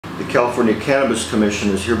The California Cannabis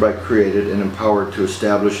Commission is hereby created and empowered to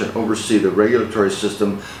establish and oversee the regulatory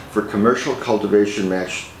system for commercial cultivation,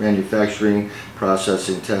 manufacturing,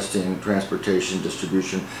 processing, testing, transportation,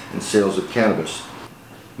 distribution, and sales of cannabis.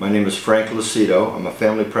 My name is Frank Lucido. I'm a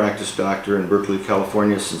family practice doctor in Berkeley,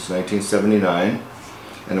 California since 1979,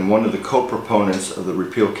 and I'm one of the co-proponents of the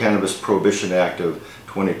Repeal Cannabis Prohibition Act of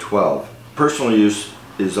 2012. Personal use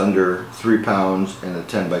is under 3 pounds in a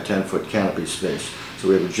 10 by 10 foot canopy space. So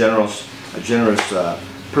we have a generous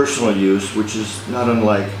personal use, which is not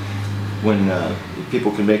unlike when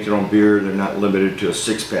people can make their own beer. They're not limited to a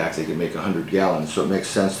 6-pack, they can make 100 gallons. So it makes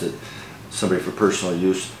sense that somebody for personal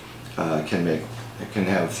use can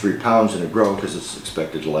have 3 pounds in a grow because it's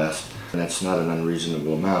expected to last, and that's not an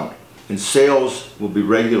unreasonable amount. And sales will be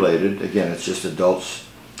regulated. Again, it's just adults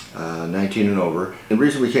 19 and over. And the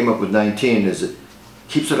reason we came up with 19 is it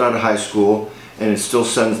keeps it out of high school, and it still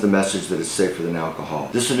sends the message that it's safer than alcohol.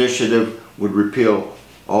 This initiative would repeal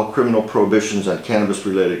all criminal prohibitions on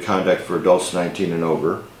cannabis-related conduct for adults 19 and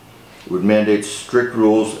over. It would mandate strict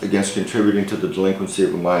rules against contributing to the delinquency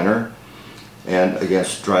of a minor and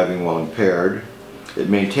against driving while impaired. It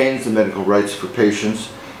maintains the medical rights for patients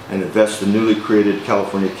and invests the newly created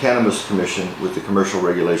California Cannabis Commission with the commercial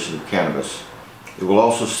regulation of cannabis. It will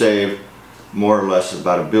also save more or less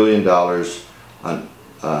about $1 billion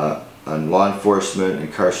on law enforcement,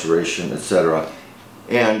 incarceration, etc.,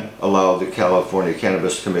 and allow the California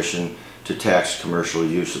Cannabis Commission to tax commercial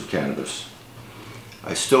use of cannabis.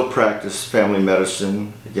 I still practice family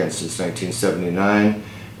medicine, again since 1979,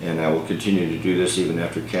 and I will continue to do this even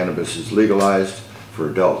after cannabis is legalized for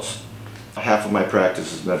adults. Half of my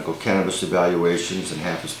practice is medical cannabis evaluations and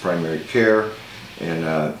half is primary care,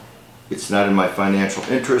 and it's not in my financial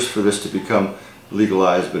interest for this to become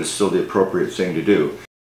legalized, but it's still the appropriate thing to do.